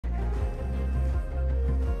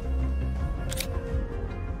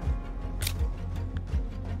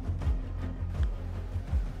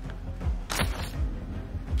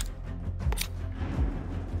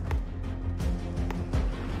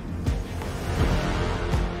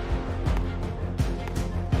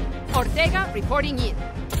Ortega reporting in.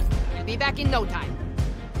 We'll be back in no time.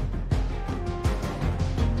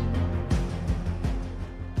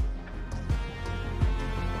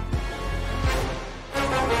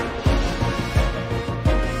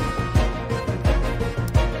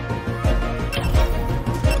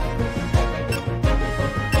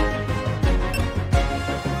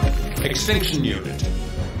 Extinction Unit.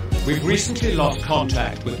 We've recently lost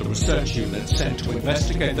contact with the research unit sent to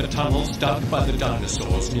investigate the tunnels dug by the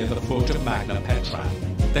dinosaurs near the foot of Magna Petra.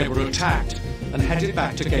 They were attacked and headed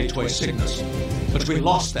back to Gateway Cygnus, but we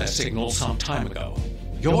lost their signal some time ago.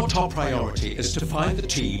 Your top priority is to find the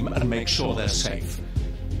team and make sure they're safe.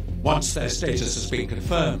 Once their status has been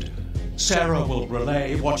confirmed, Sarah will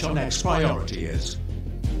relay what your next priority is.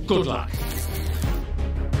 Good luck.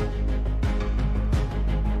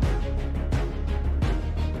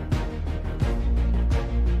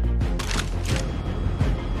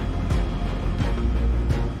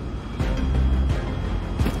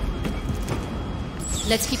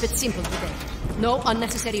 Let's keep it simple today. No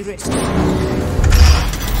unnecessary risks.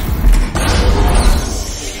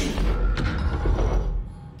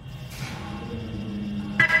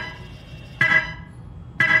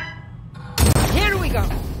 Here we go.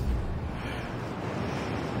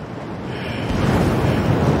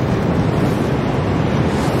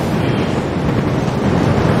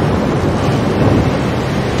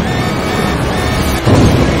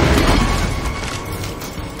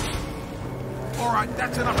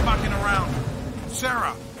 That's enough mucking around.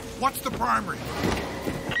 Sarah, what's the primary?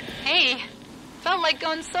 Hey, felt like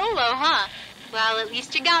going solo, huh? Well, at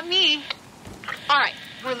least you got me. Alright,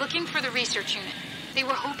 we're looking for the research unit. They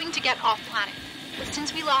were hoping to get off-planet, but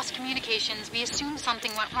since we lost communications, we assumed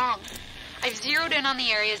something went wrong. I've zeroed in on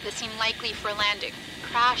the areas that seem likely for landing,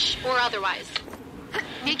 crash or otherwise.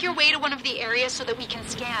 Make your way to one of the areas so that we can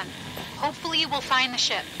scan. Hopefully we'll find the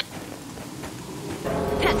ship.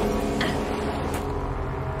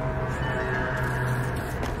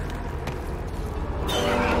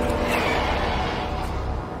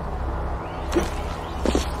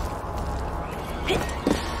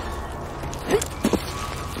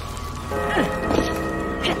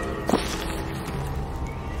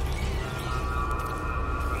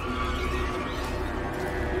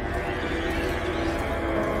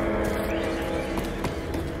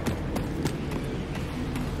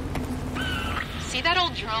 See that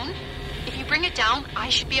old drone? If you bring it down, I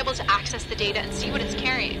should be able to access the data and see what it's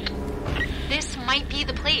carrying. This might be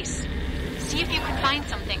the place. See if you can find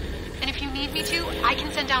something. And if you need me to, I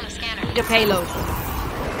can send down a scanner. The payload.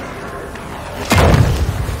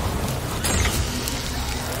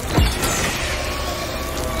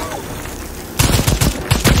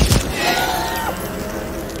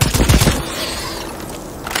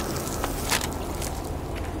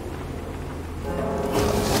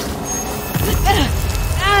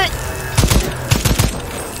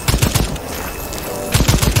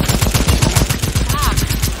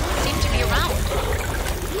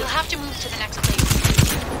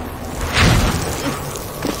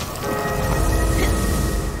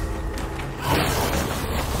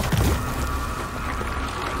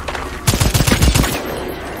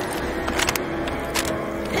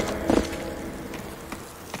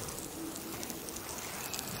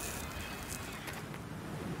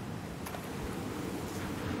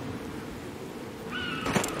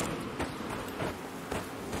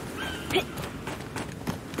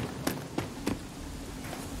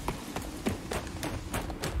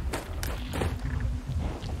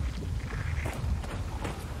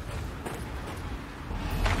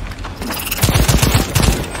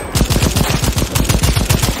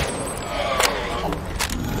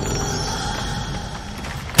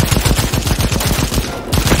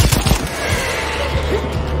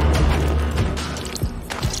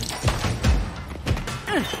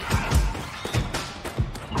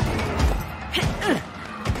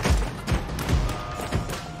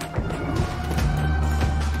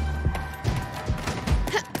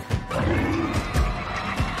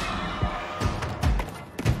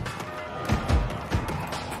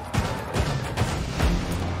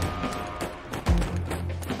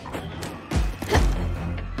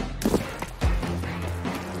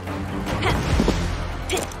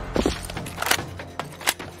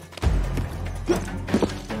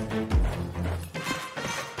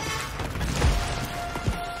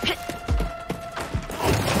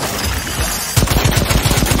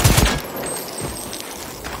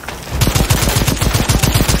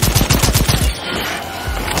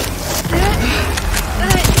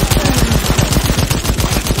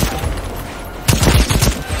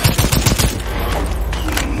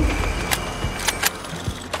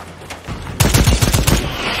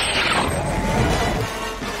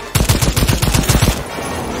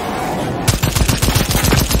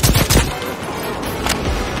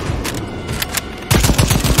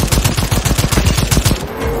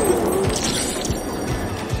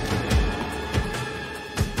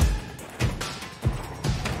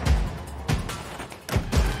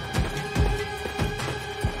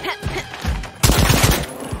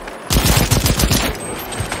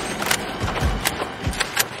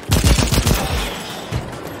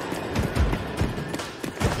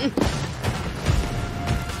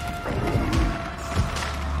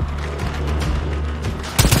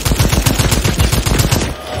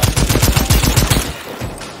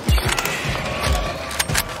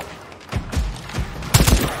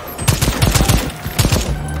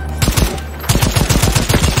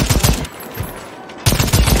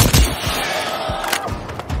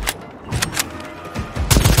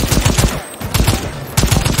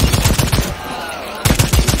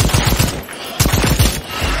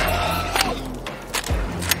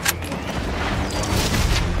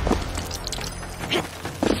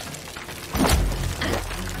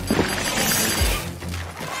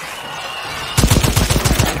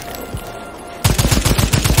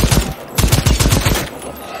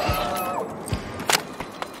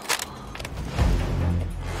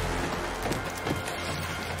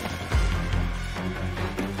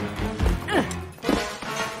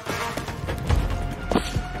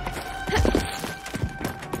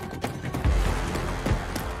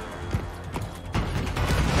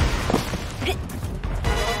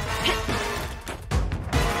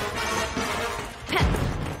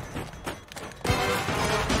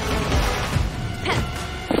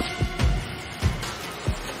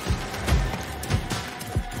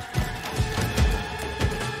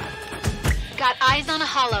 on a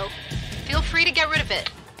holo. Feel free to get rid of it.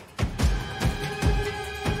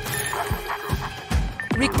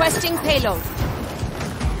 Requesting payload.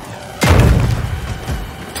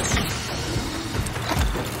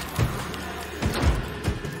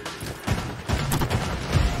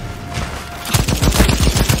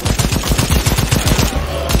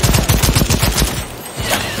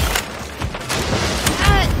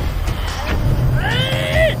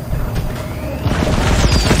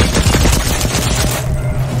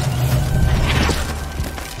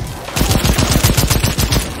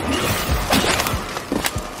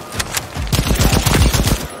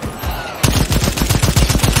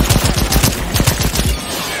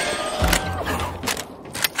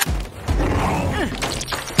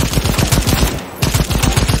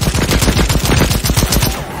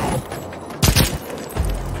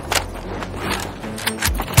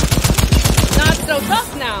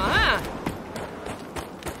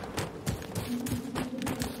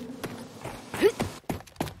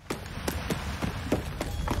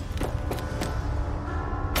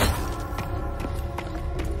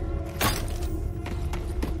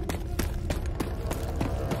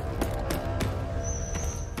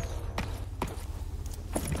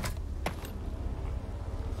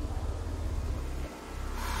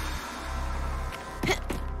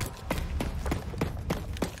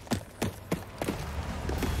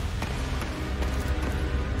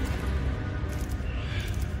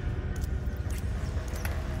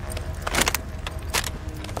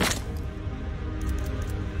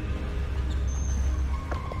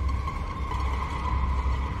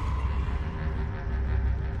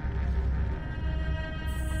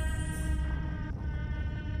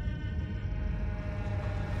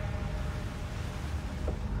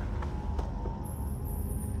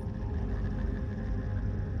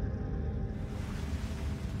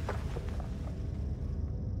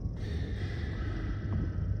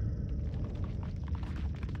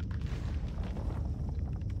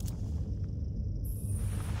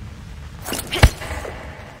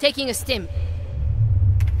 Taking a stim.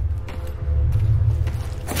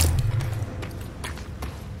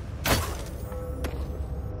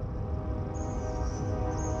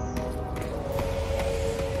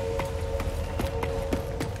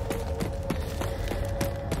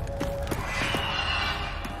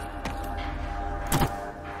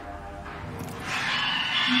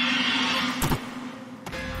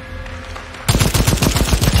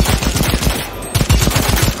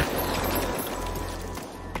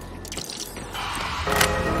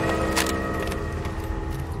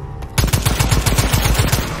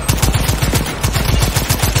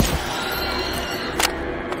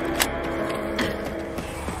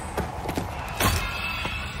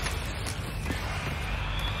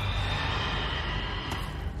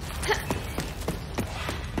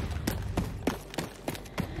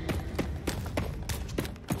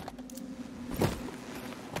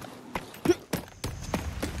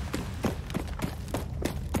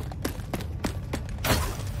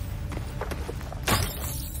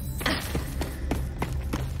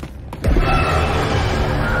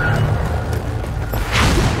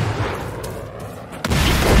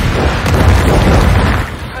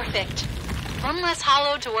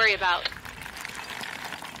 To worry about.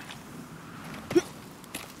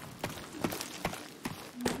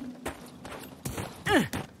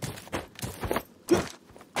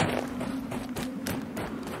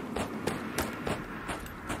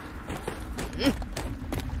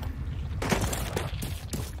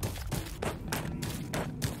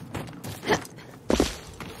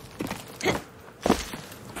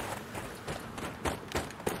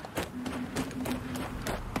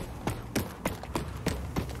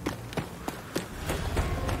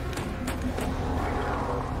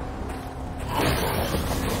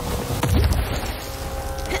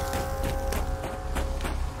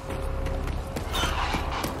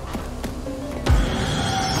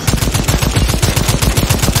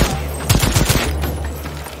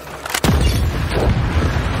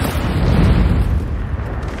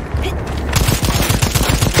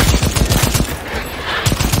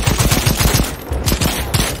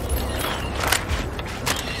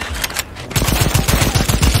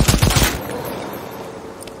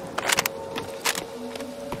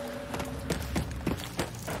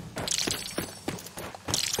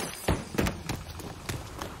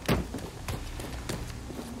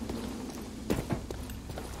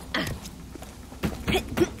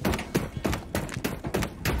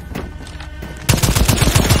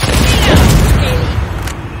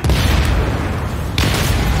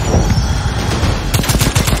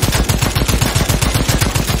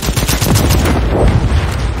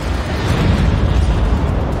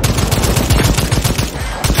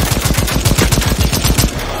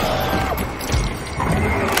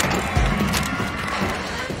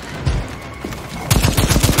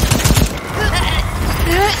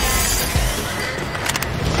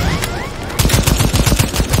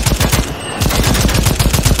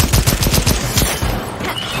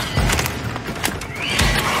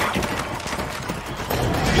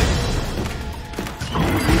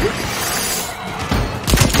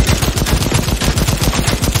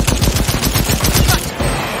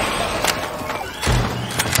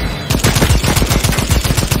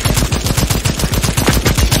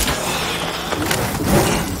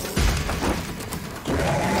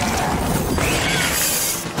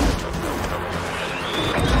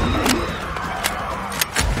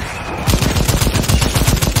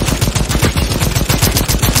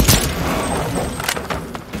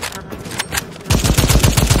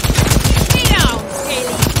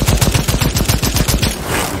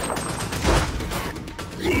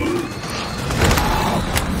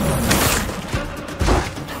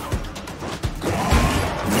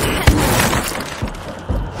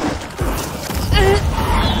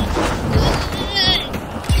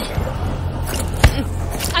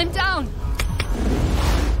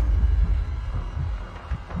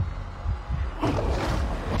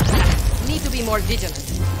 to be more vigilant.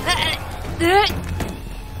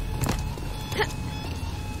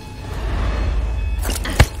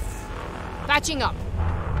 Patching up.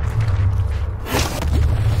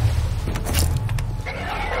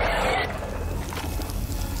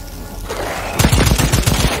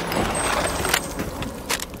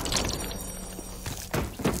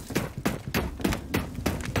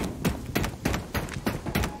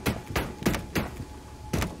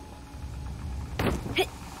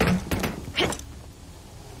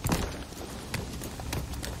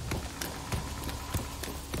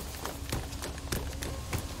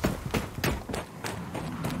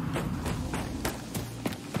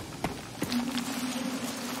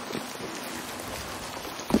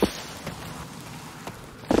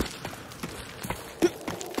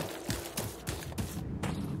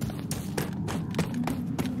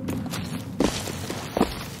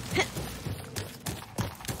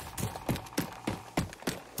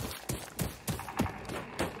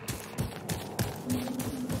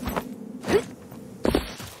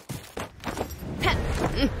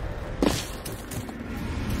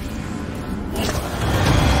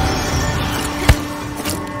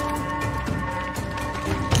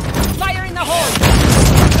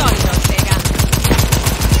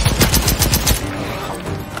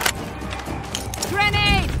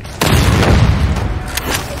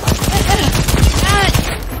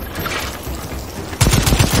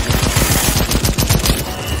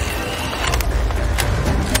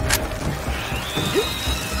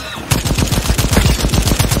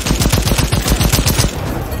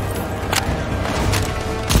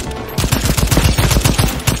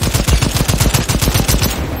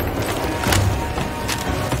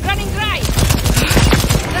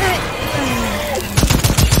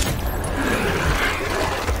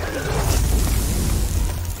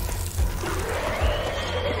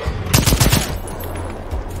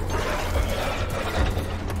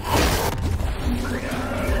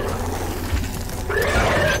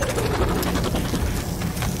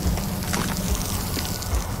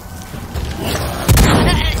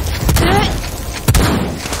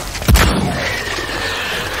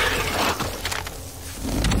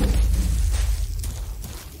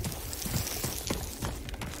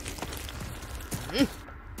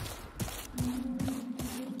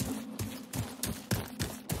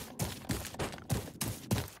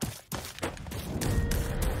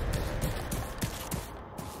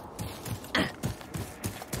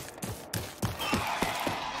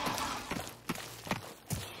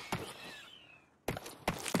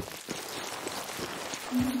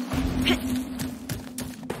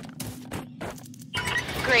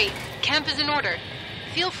 Great. Camp is in order.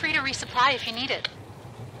 Feel free to resupply if you need it.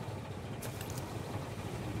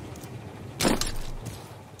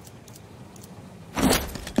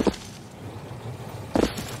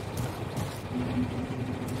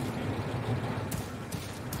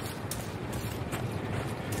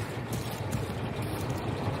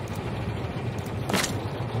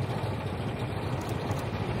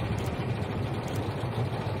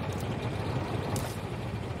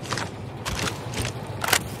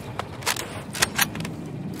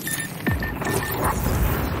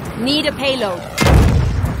 Need a payload.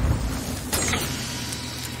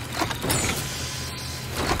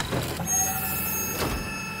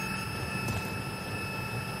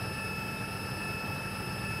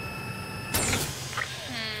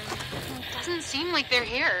 Doesn't seem like they're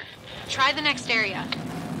here. Try the next area.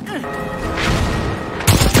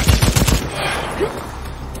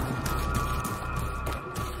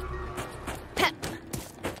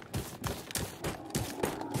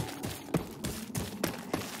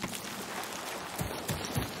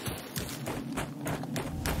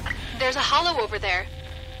 There's a hollow over there.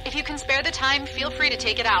 If you can spare the time, feel free to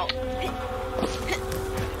take it out.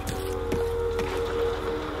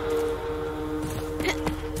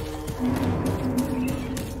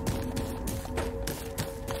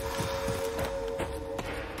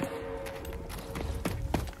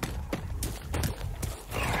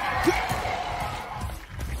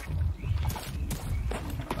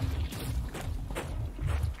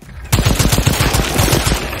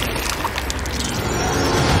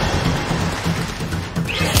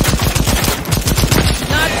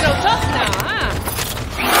 Not so tough now, huh?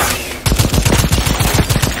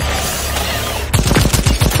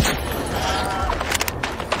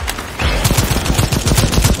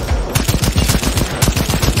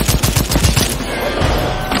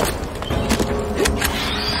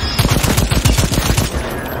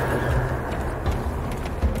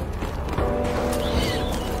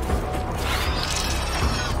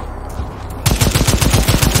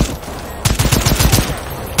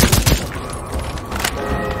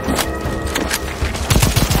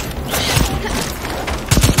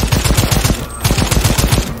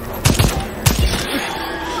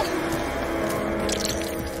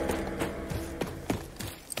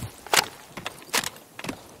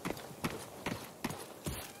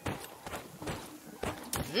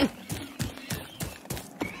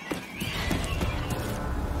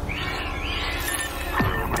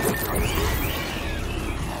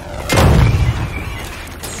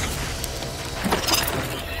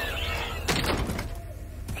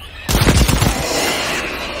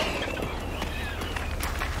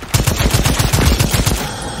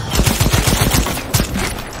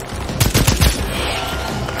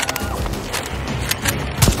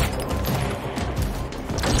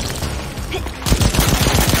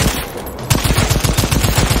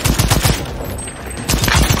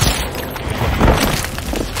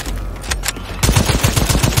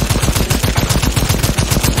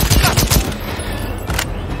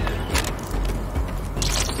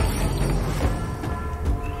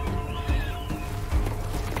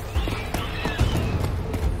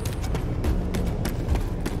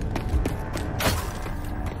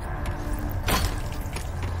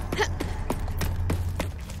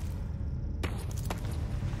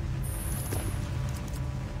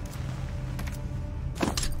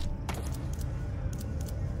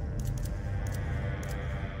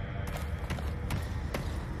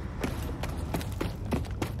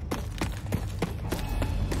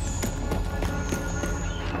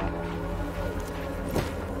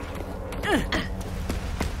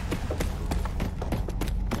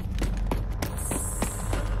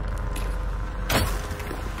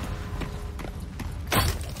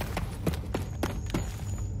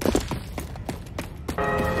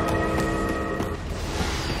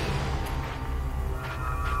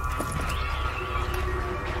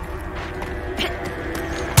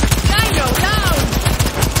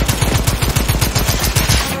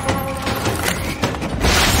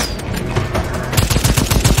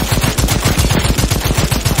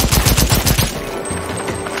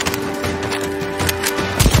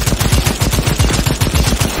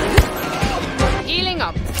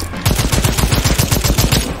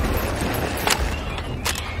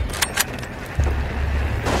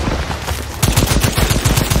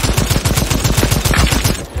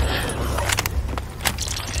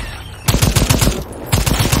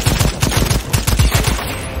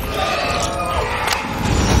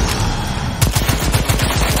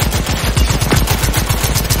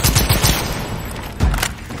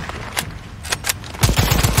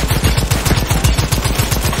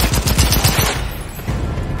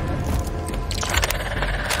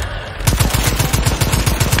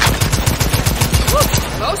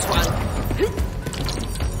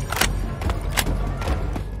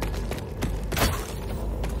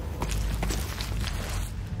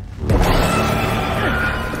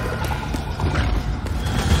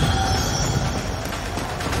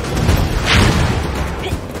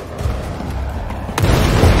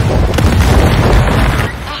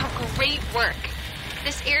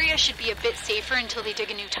 Should be a bit safer until they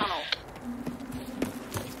dig a new tunnel.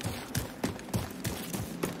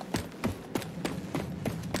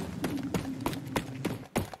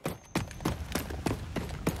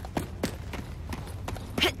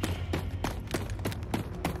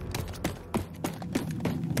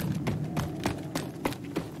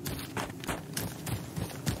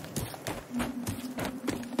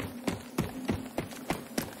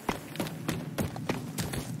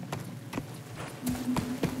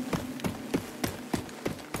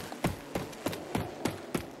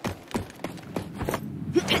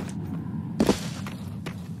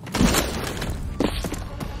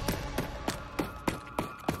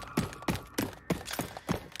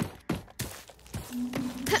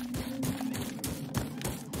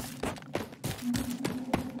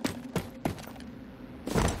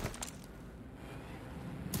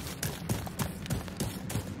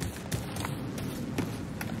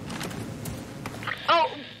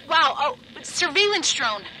 Surveillance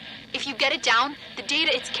drone. If you get it down, the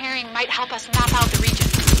data it's carrying might help us map out the region.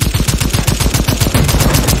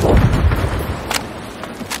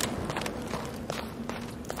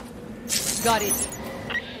 Got it.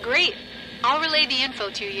 Great. I'll relay the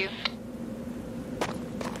info to you.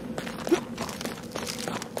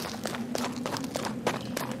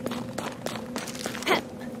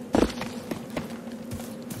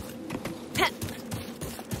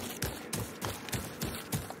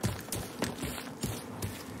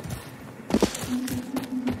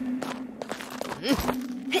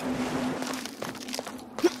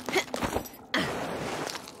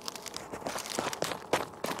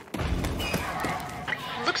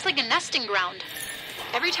 Looks like a nesting ground.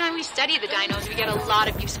 Every time we study the dinos, we get a lot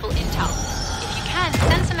of useful intel. If you can,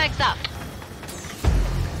 send some eggs up.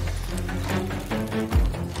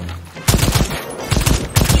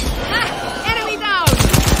 Enemy down!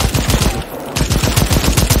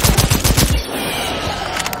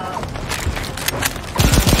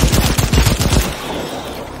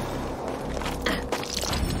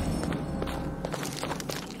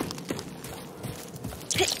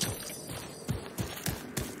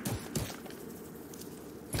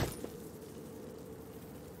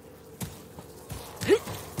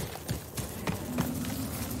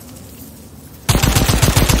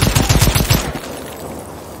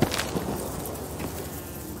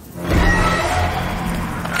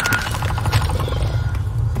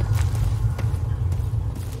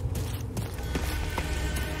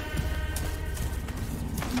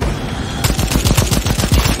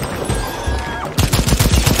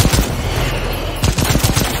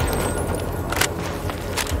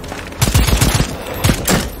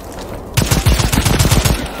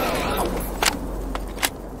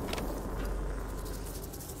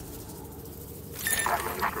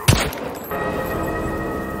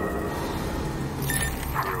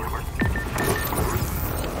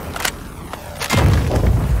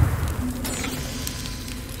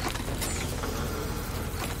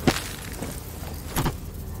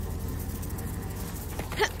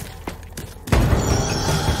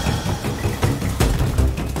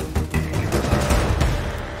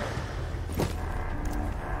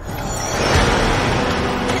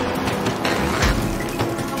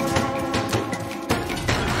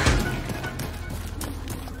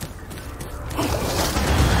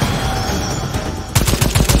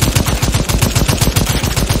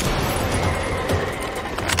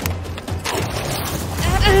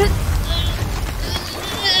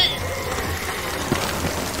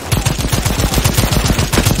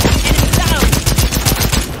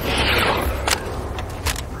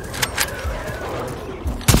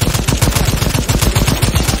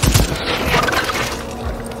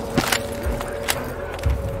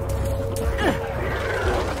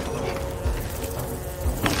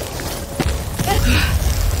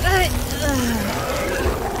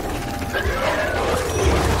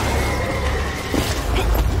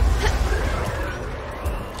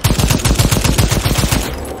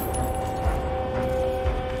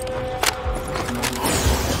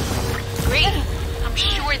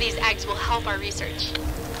 these eggs will help our research.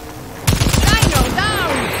 Dino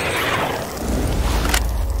down!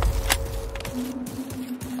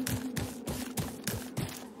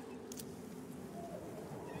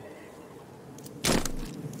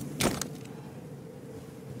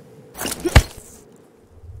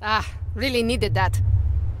 Ah, really needed that.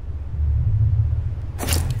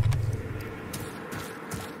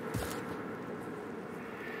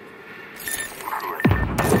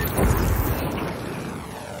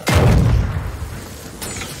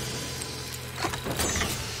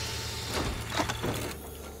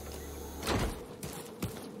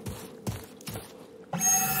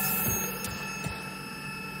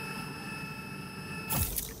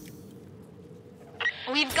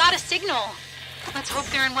 We've got a signal. Let's hope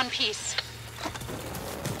they're in one piece.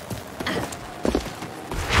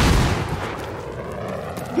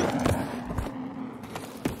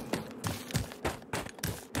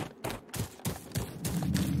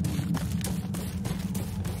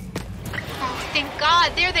 Oh, thank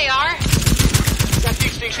God. There they are. Is that the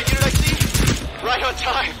Extinction unit I see? Right on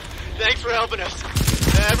time. Thanks for helping us.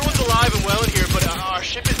 Everyone's alive and well in here, but our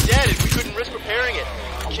ship is dead and we couldn't risk repairing it.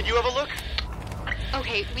 Can you have a look?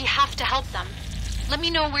 Okay, we have to help them. Let me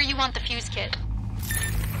know where you want the fuse kit.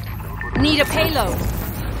 Need a payload.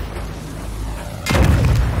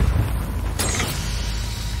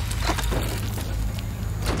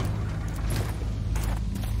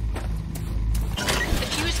 The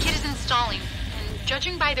fuse kit is installing, and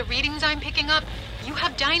judging by the readings I'm picking up, you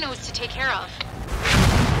have dinos to take care of.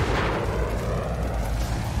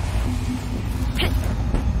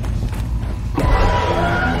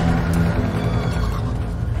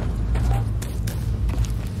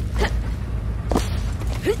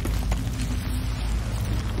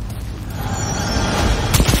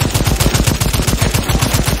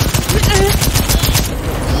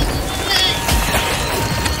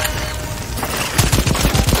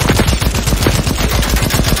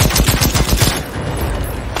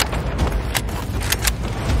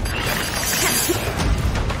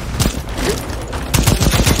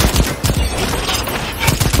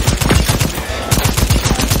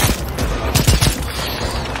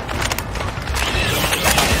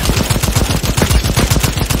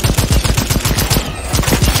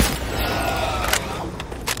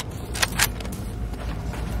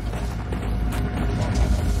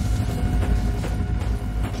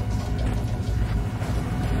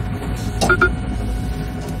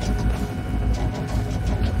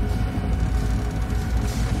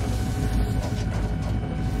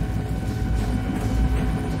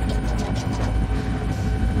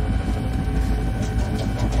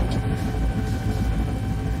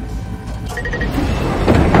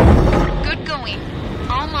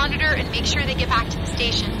 Make sure they get back to the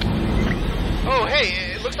station. Oh,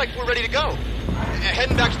 hey, it looks like we're ready to go.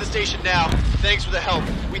 Heading back to the station now. Thanks for the help.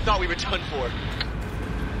 We thought we were done for.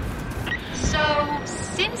 So,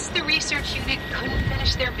 since the research unit couldn't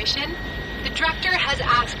finish their mission, the director has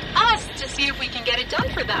asked us to see if we can get it done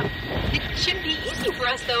for them. It shouldn't be easy for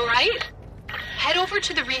us though, right? Head over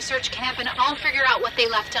to the research camp and I'll figure out what they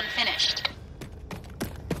left unfinished.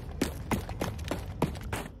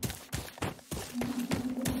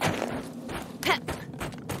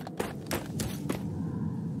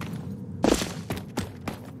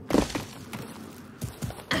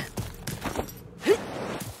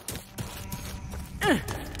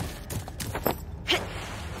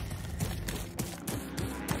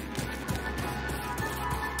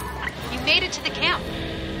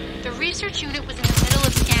 Unit was in the middle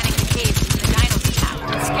of scanning the caves the dinos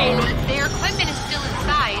attacked. Scaling. Their equipment is still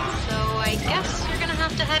inside, so I guess you're gonna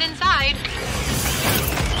have to head inside.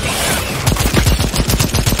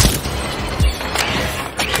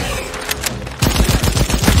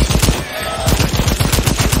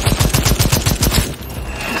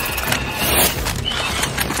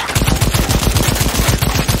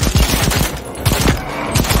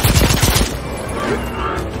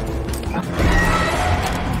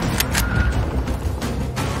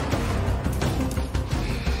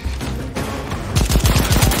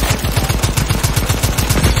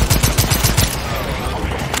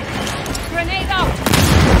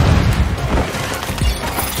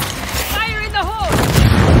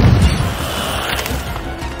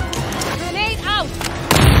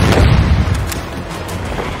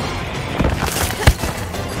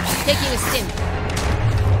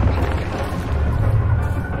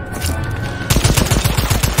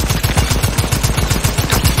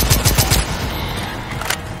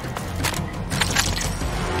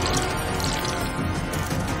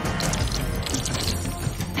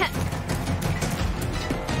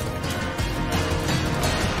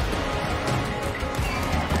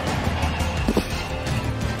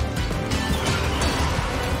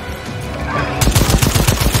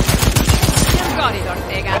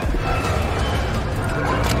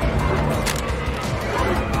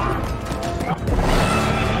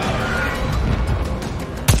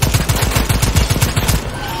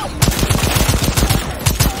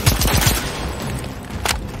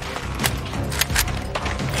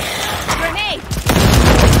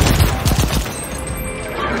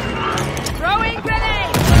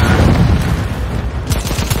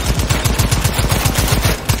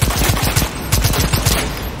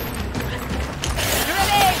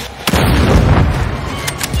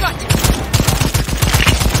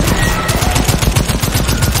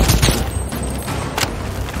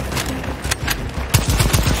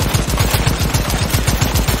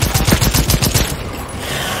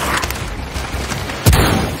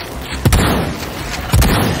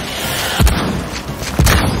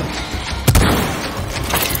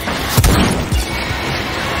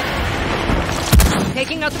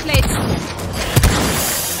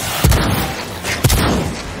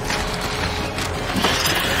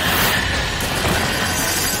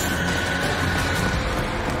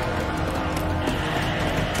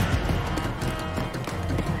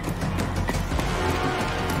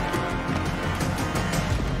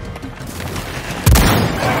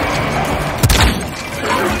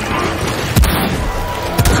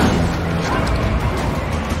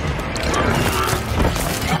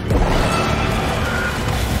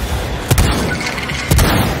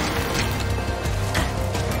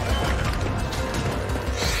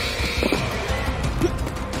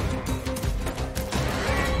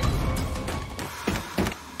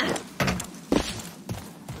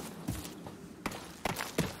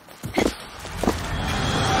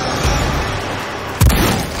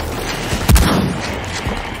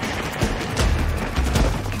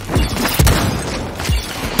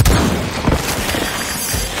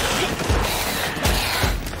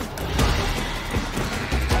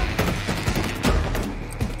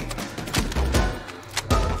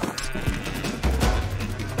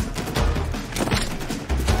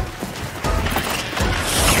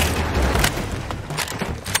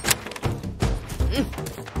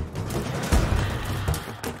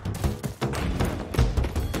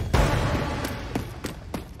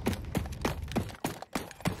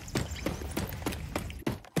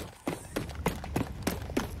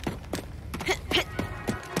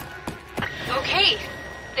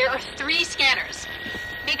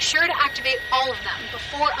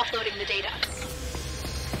 data.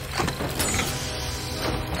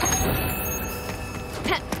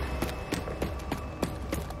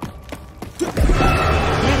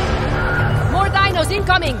 More dinos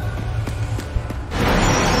incoming!